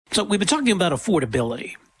So we've been talking about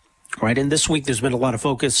affordability, right? And this week there's been a lot of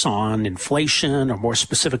focus on inflation, or more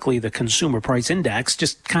specifically the consumer price index,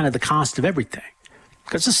 just kind of the cost of everything.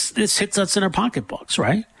 Because this hits us in our pocketbooks,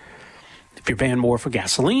 right? If you're paying more for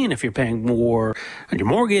gasoline, if you're paying more on your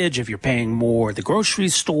mortgage, if you're paying more at the grocery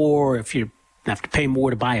store, if you have to pay more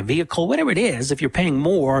to buy a vehicle, whatever it is, if you're paying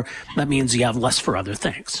more, that means you have less for other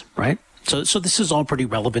things, right? So this is all pretty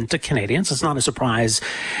relevant to Canadians. It's not a surprise,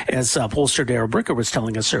 as pollster Darrell Bricker was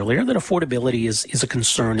telling us earlier, that affordability is a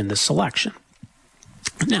concern in this election.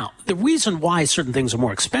 Now, the reason why certain things are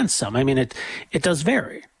more expensive, I mean, it does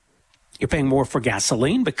vary. You're paying more for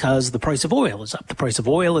gasoline because the price of oil is up. The price of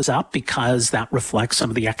oil is up because that reflects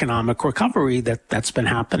some of the economic recovery that's been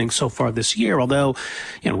happening so far this year. Although,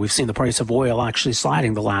 we've seen the price of oil actually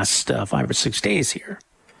sliding the last 5 or 6 days here.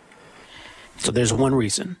 So there's one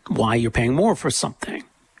reason why you're paying more for something.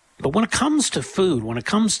 But when it comes to food, when it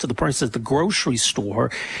comes to the price at the grocery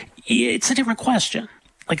store, it's a different question.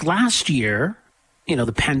 Like last year,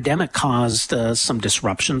 the pandemic caused some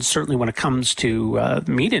disruptions, certainly when it comes to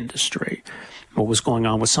the meat industry, what was going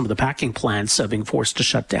on with some of the packing plants being forced to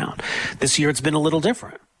shut down. This year, it's been a little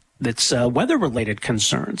different. It's weather-related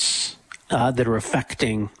concerns that are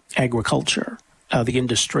affecting agriculture, the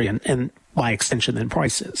industry, and by extension, then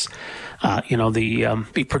prices. The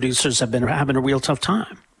beef producers have been having a real tough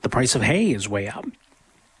time. The price of hay is way up.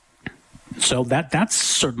 So that's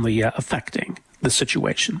certainly affecting the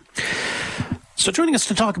situation. So joining us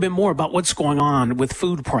to talk a bit more about what's going on with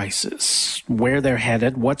food prices, where they're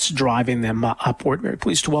headed, what's driving them upward. Very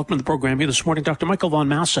pleased to welcome to the program here this morning Dr. Michael von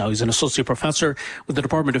Massow. He's an associate professor with the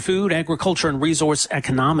Department of Food, Agriculture, and Resource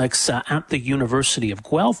Economics at the University of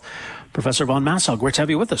Guelph. Professor von Massow, great to have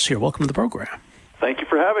you with us here. Welcome to the program. Thank you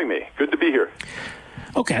for having me. Good to be here.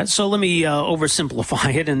 Okay, so let me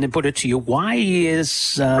oversimplify it and then put it to you. Why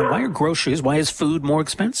is food more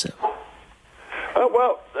expensive?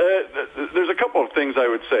 There's a couple of things I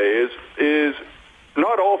would say is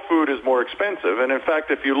not all food is more expensive. And in fact,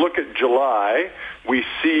 if you look at July, we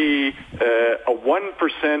see a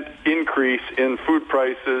 1% increase in food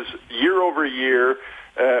prices year over year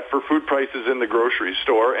for food prices in the grocery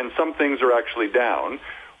store, and some things are actually down.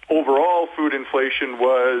 Overall, food inflation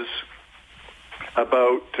was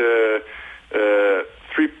about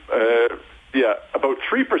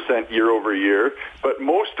 3% year over year, but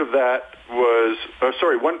most of that was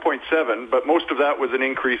 1.7, but most of that was an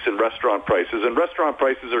increase in restaurant prices, and restaurant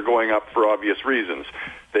prices are going up for obvious reasons.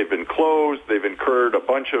 They've been closed, they've incurred a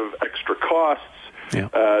bunch of extra costs,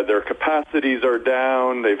 their capacities are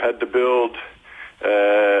down, they've had to build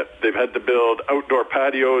outdoor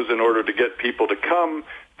patios in order to get people to come,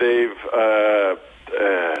 they've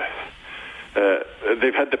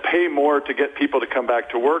had to pay more to get people to come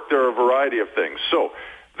back to work. There are a variety of things. So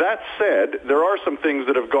that said, there are some things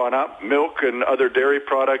that have gone up. Milk and other dairy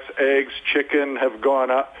products, eggs, chicken have gone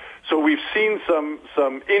up. So we've seen some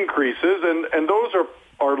increases, and those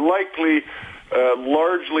are likely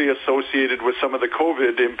largely associated with some of the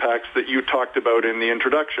COVID impacts that you talked about in the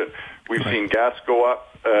introduction. We've seen gas go up.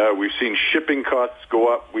 We've seen shipping costs go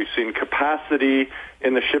up. We've seen capacity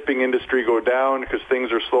in the shipping industry go down because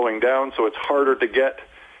things are slowing down, so it's harder to get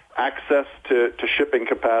access to shipping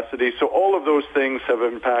capacity. So all of those things have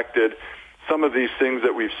impacted some of these things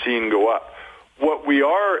that we've seen go up. What we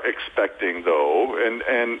are expecting, though,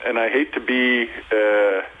 and I hate to be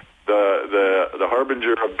the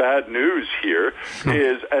harbinger of bad news here,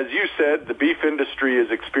 is, as you said, the beef industry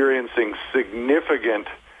is experiencing significant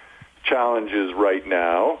challenges right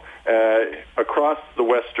now across the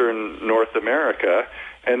Western North America,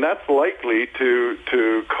 and that's likely to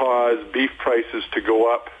cause beef prices to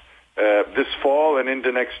go up this fall and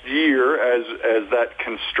into next year as that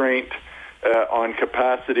constraint on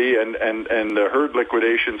capacity and the herd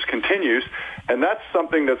liquidations continues, and that's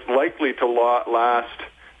something that's likely to last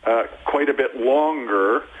quite a bit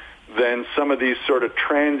longer than some of these sort of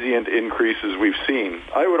transient increases we've seen.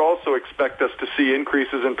 I would also expect us to see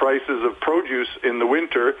increases in prices of produce in the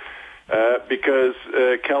winter because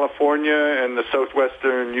California and the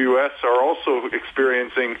southwestern U.S. are also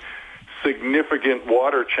experiencing significant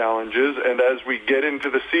water challenges, and as we get into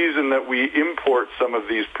the season that we import some of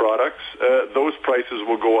these products, those prices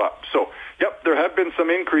will go up. So, there have been some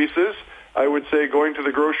increases. I would say going to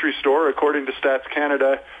the grocery store, according to Stats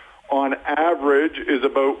Canada, on average is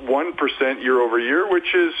about 1% year over year,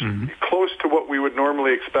 which is close to what we would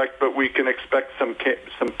normally expect, but we can expect some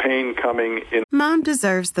pain coming in. Mom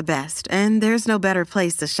deserves the best, and there's no better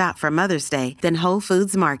place to shop for Mother's Day than Whole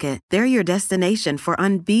Foods Market. They're your destination for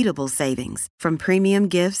unbeatable savings, from premium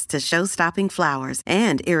gifts to show-stopping flowers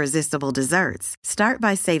and irresistible desserts. Start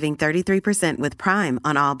by saving 33% with Prime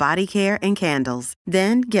on all body care and candles.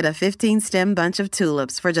 Then get a 15-stem bunch of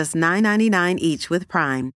tulips for just $9.99 each with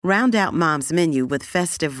Prime. Round out Mom's menu with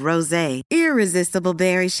festive rosé, irresistible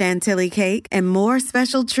berry chantilly cake, and more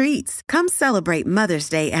special treats. Come celebrate Mother's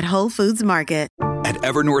Day at Whole Foods Market. At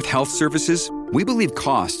Evernorth Health Services, we believe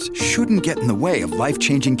costs shouldn't get in the way of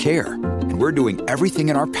life-changing care, and we're doing everything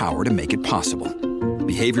in our power to make it possible.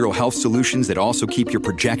 Behavioral health solutions that also keep your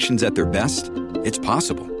projections at their best? It's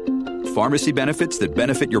possible. Pharmacy benefits that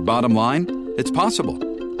benefit your bottom line? It's possible.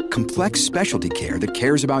 Complex specialty care that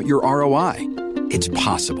cares about your ROI? It's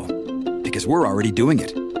possible. Because we're already doing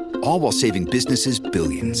it. All while saving businesses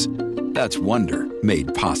billions. That's Wonder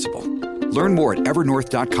made possible. Learn more at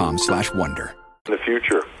evernorth.com/wonder. In the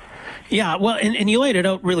future. Yeah, well, and you laid it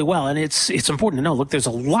out really well, and it's important to know, look, there's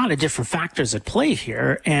a lot of different factors at play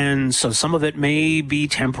here, and so some of it may be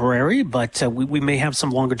temporary, but we may have some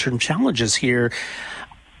longer-term challenges here.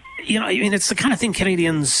 You know, I mean, it's the kind of thing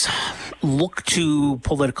Canadians look to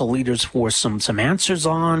political leaders for some answers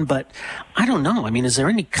on, but I don't know. I mean, is there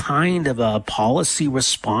any kind of a policy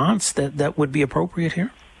response that would be appropriate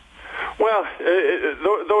here? Well,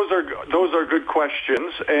 those are good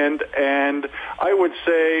questions, and I would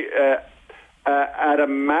say at a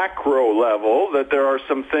macro level that there are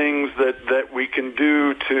some things that we can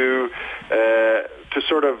do to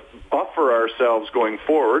sort of buffer ourselves going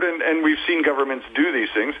forward, and we've seen governments do these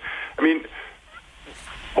things. I mean,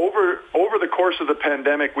 over the course of the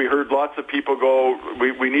pandemic, we heard lots of people go,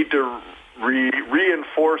 we need to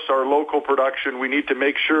reinforce our local production. We need to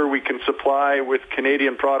make sure we can supply with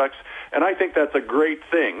Canadian products. And I think that's a great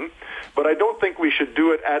thing, but I don't think we should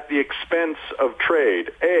do it at the expense of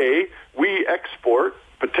trade. We export,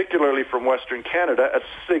 particularly from Western Canada, a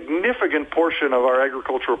significant portion of our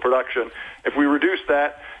agricultural production. If we reduce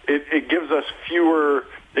that, it gives us fewer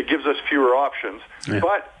options. Yeah.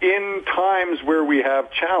 But in times where we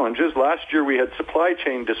have challenges, last year we had supply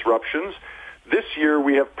chain disruptions. This year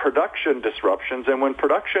we have production disruptions, and when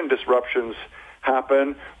production disruptions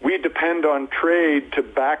happen, we depend on trade to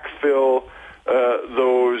backfill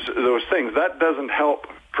those things. That doesn't help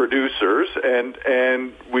producers, and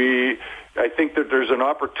I think that there's an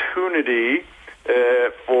opportunity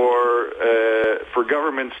for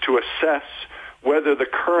governments to assess whether the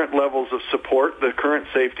current levels of support, the current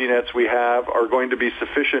safety nets we have, are going to be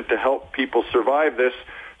sufficient to help people survive this,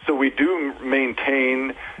 so we do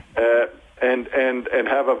maintain and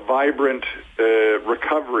have a vibrant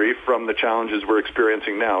recovery from the challenges we're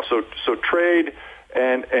experiencing now. So trade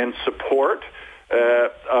and support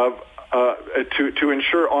to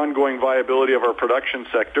ensure ongoing viability of our production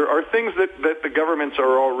sector are things that the governments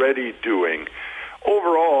are already doing.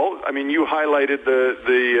 Overall, I mean, you highlighted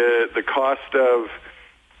the cost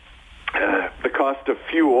of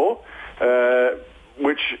fuel,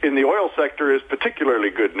 which in the oil sector is particularly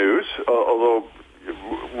good news, although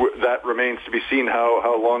that remains to be seen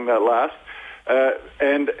how long that lasts.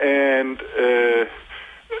 And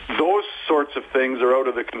those sorts of things are out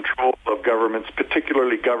of the control of governments,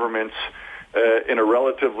 particularly governments in a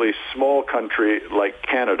relatively small country like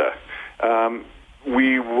Canada.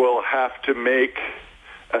 We will have to make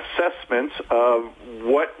assessments of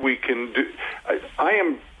what we can do. I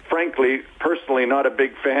am, frankly, personally not a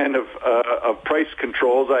big fan of price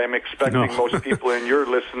controls. I am expecting most people in your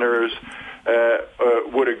listeners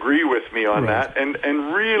would agree with me on that.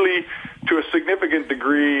 And really, to a significant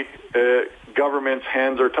degree, government's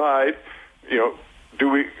hands are tied. You know,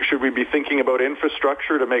 should we be thinking about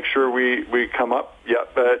infrastructure to make sure we come up? Yeah,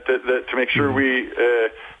 to make sure we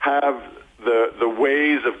have the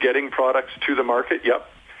ways of getting products to the market. Yep.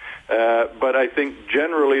 But I think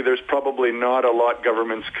generally there's probably not a lot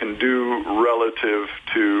governments can do relative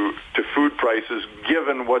to food prices,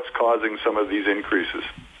 given what's causing some of these increases.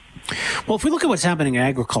 Well, if we look at what's happening in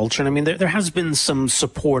agriculture, I mean, there has been some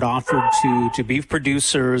support offered to beef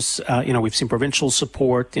producers. We've seen provincial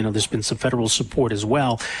support. There's been some federal support as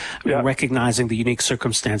well, recognizing the unique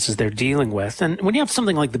circumstances they're dealing with. And when you have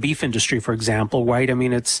something like the beef industry, for example, right? I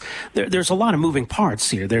mean, there's a lot of moving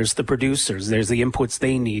parts here. There's the producers. There's the inputs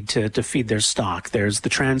they need to feed their stock. There's the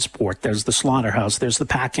transport. There's the slaughterhouse. There's the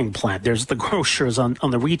packing plant. There's the grocers on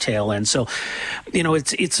the retail end. So,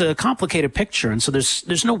 it's a complicated picture. And so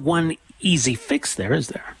there's no one easy fix there, is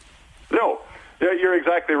there? No, Yeah, you're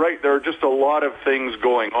exactly right. There are just a lot of things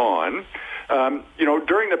going on.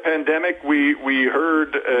 During the pandemic, we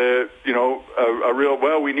heard,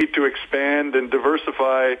 we need to expand and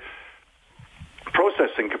diversify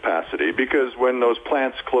processing capacity, because when those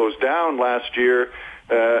plants closed down last year,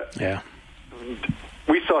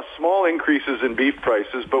 we saw small increases in beef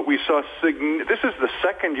prices, but we saw this is the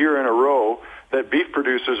second year in a row that beef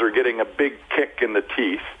producers are getting a big kick in the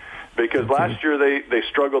teeth, because last year they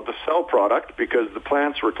struggled to sell product because the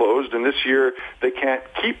plants were closed, and this year they can't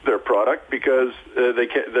keep their product because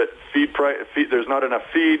there's not enough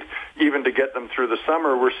feed even to get them through the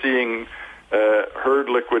summer. We're seeing herd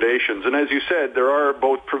liquidations, and as you said, there are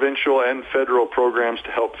both provincial and federal programs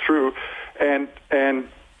to help through, and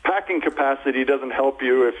packing capacity doesn't help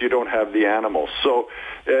you if you don't have the animals. So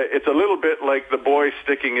it's a little bit like the boy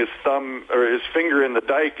sticking his thumb or his finger in the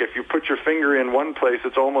dike. If you put your finger in one place,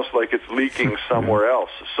 it's almost like it's leaking somewhere else.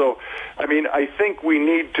 So, I think we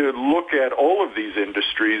need to look at all of these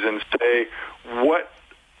industries and say what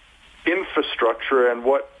infrastructure and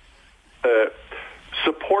what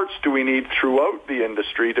supports do we need throughout the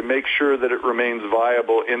industry to make sure that it remains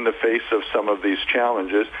viable in the face of some of these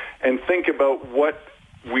challenges, and think about what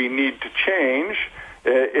we need to change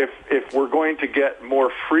if we're going to get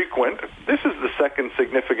more frequent. This is the second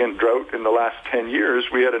significant drought in the last 10 years.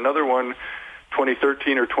 We had another one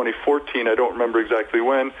 2013 or 2014, I don't remember exactly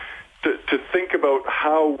when, to think about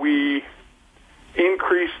how we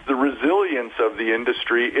increase the resilience of the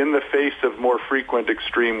industry in the face of more frequent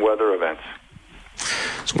extreme weather events.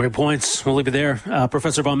 Some great points. We'll leave it there.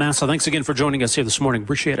 Professor von Massa, thanks again for joining us here this morning.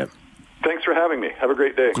 Appreciate it. Thanks for having me. Have a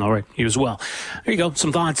great day. All right. You as well. There you go.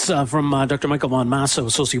 Some thoughts from Dr. Michael von Massa,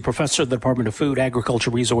 Associate Professor at the Department of Food,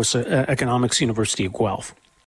 Agriculture, Resource Economics, University of Guelph.